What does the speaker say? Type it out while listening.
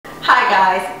Hi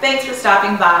guys, thanks for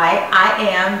stopping by. I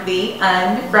am the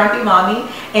UnFrumpy Mommy,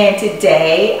 and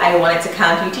today I wanted to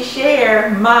come to you to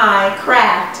share my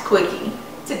craft quickie.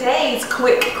 Today's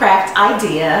quick craft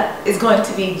idea is going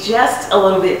to be just a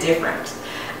little bit different.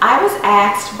 I was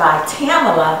asked by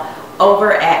Tamela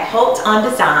over at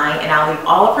HauteonDesign, and I'll leave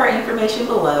all of her information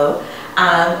below.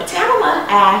 Tamela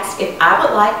asked if I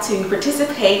would like to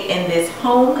participate in this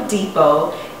Home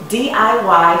Depot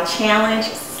DIY challenge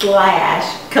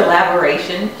 /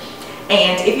 collaboration.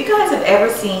 And if you guys have ever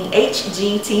seen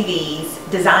HGTV's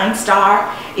Design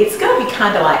Star, it's going to be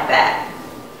kind of like that.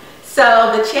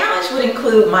 So the challenge would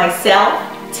include myself,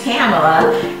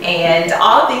 Tamela, and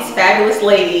all of these fabulous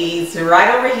ladies right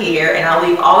over here, and I'll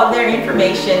leave all of their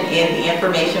information in the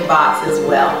information box as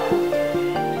well.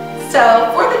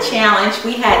 So for the challenge,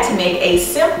 we had to make a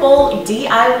simple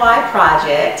DIY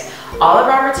project. All of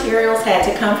our materials had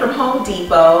to come from Home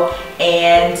Depot,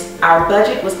 and our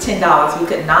budget was $10. We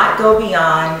could not go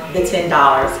beyond the $10.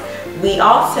 We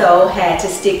also had to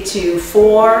stick to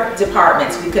 4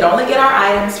 departments. We could only get our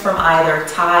items from either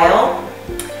tile,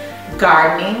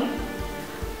 gardening,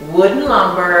 wooden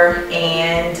lumber,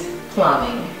 and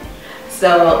plumbing.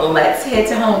 So let's head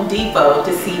to Home Depot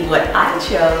to see what I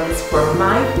chose for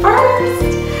my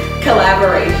first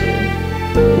collaboration.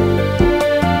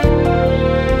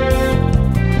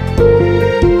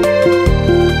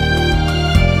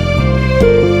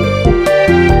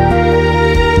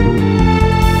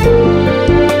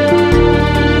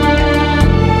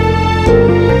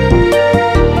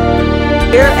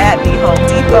 Here at the Home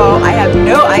Depot, I have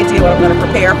no idea what I'm going to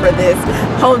prepare for this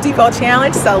Home Depot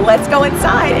challenge, so let's go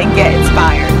inside and get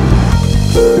inspired.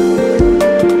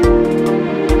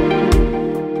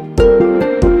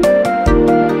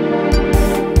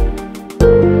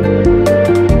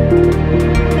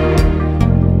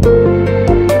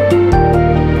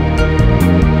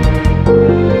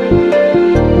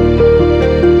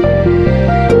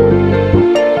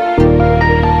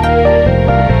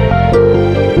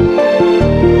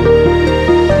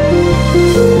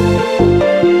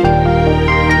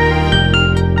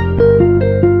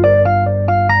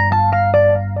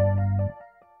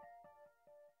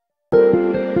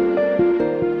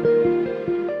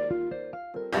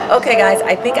 Okay guys,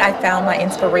 I think I found my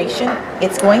inspiration.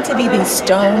 It's going to be these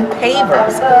stone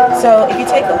pavers. So if you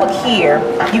take a look here,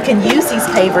 you can use these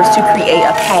pavers to create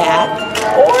a path,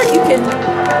 or you can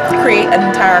create an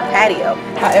entire patio.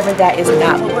 However, that is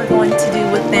not what we're going to do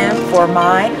with them for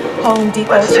my Home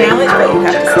Depot challenge, but you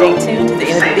have to stay tuned to the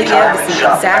end of the video to see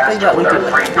exactly what we do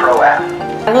with them.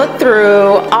 I looked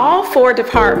through all 4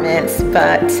 departments,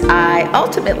 but I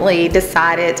ultimately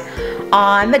decided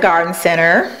on the garden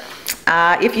center.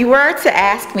 If you were to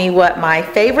ask me what my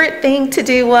favorite thing to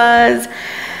do was,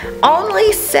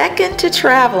 only second to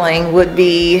traveling would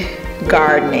be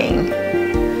gardening.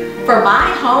 For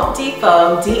my Home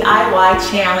Depot DIY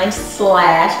challenge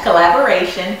 /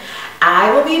 collaboration,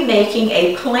 I will be making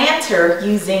a planter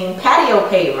using patio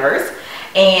pavers,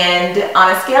 and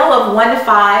on a scale of 1 to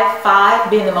 5, 5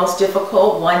 being the most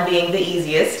difficult, 1 being the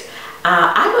easiest,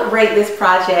 I would rate this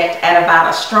project at about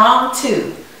a strong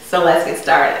 2. So let's get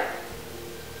started.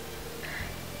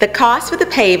 The cost for the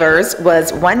pavers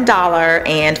was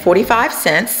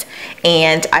 $1.45,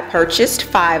 and I purchased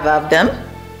 5 of them.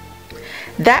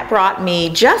 That brought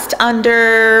me just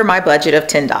under my budget of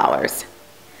 $10.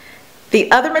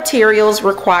 The other materials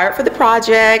required for the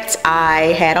project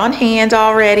I had on hand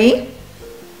already.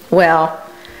 Well,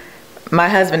 my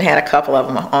husband had a couple of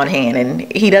them on hand,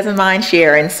 and he doesn't mind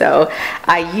sharing, so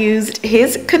I used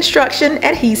his construction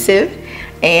adhesive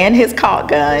and his caulk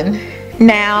gun.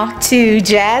 Now, to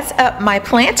jazz up my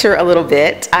planter a little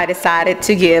bit, I decided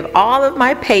to give all of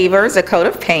my pavers a coat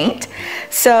of paint.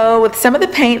 So with some of the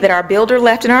paint that our builder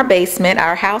left in our basement,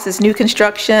 our house is new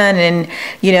construction, and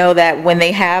you know that when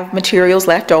they have materials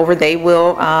left over, they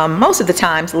will most of the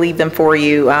times leave them for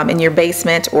you in your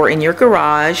basement or in your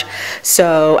garage.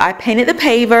 So I painted the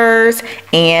pavers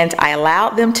and I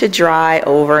allowed them to dry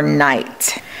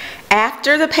overnight.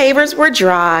 After the pavers were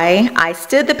dry, I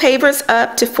stood the pavers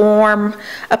up to form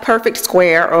a perfect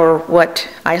square, or what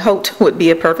I hoped would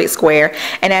be a perfect square.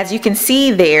 And as you can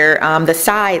see there, the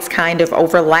sides kind of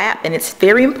overlap, and it's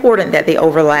very important that they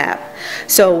overlap.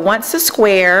 So once the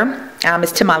square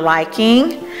is to my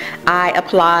liking, I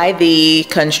apply the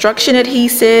construction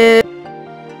adhesive.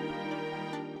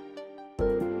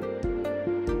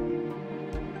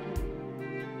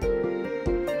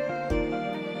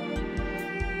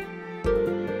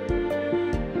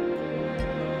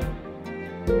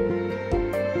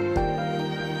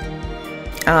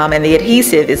 and the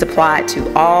adhesive is applied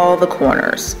to all the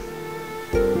corners.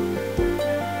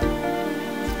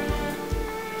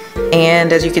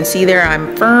 And as you can see there,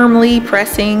 I'm firmly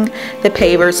pressing the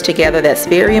pavers together. That's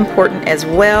very important as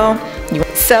well.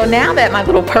 So now that my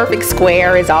little perfect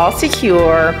square is all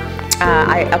secure,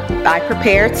 I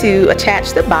prepare to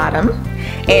attach the bottom.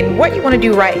 And what you want to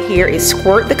do right here is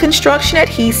squirt the construction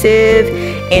adhesive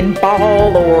in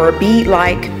ball or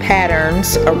bead-like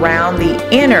patterns around the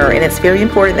inner, and it's very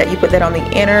important that you put that on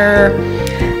the inner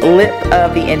lip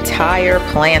of the entire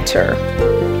planter.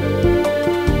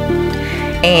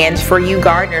 And for you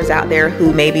gardeners out there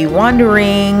who may be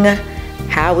wondering,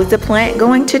 how is the plant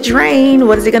going to drain?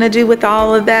 What is it going to do with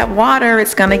all of that water?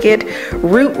 It's going to get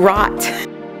root rot.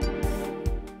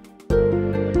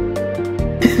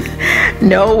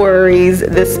 No worries,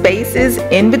 the spaces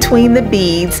in between the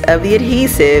beads of the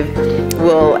adhesive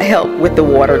will help with the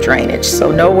water drainage,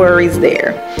 so no worries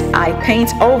there. I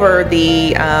paint over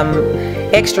the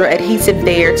extra adhesive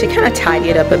there to kind of tidy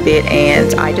it up a bit,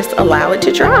 and I just allow it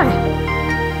to dry.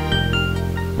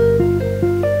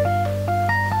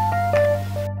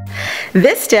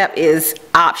 This step is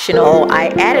optional. I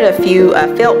added a few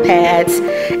felt pads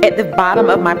at the bottom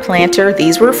of my planter.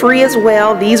 These were free as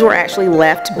well. These were actually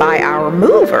left by our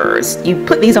movers. You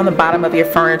put these on the bottom of your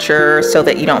furniture so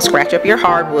that you don't scratch up your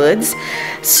hardwoods.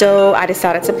 So I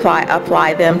decided to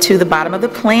apply them to the bottom of the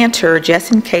planter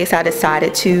just in case I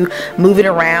decided to move it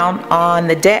around on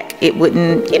the deck. It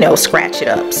wouldn't, you know, scratch it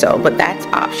up. So, but that's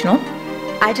optional.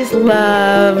 I just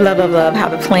love how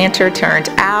the planter turned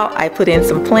out. I put in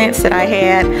some plants that I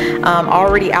had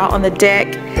already out on the deck,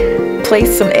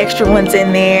 placed some extra ones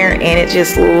in there, and it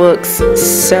just looks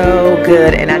so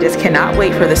good. And I just cannot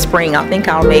wait for the spring. I think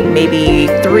I'll make maybe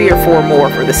 3 or 4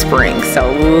 more for the spring.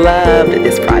 So loved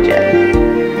this project.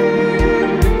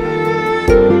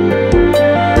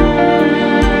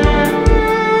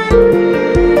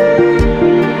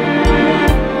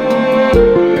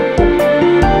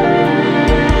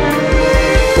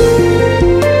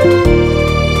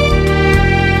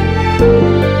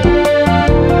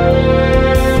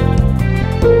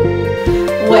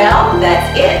 Well,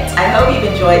 that's it. I hope you've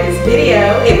enjoyed this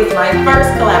video. It was my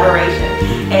first collaboration,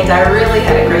 and I really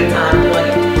had a great time doing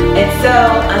it. And so,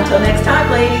 until next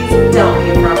time, ladies, don't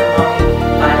be a frumpy mommy.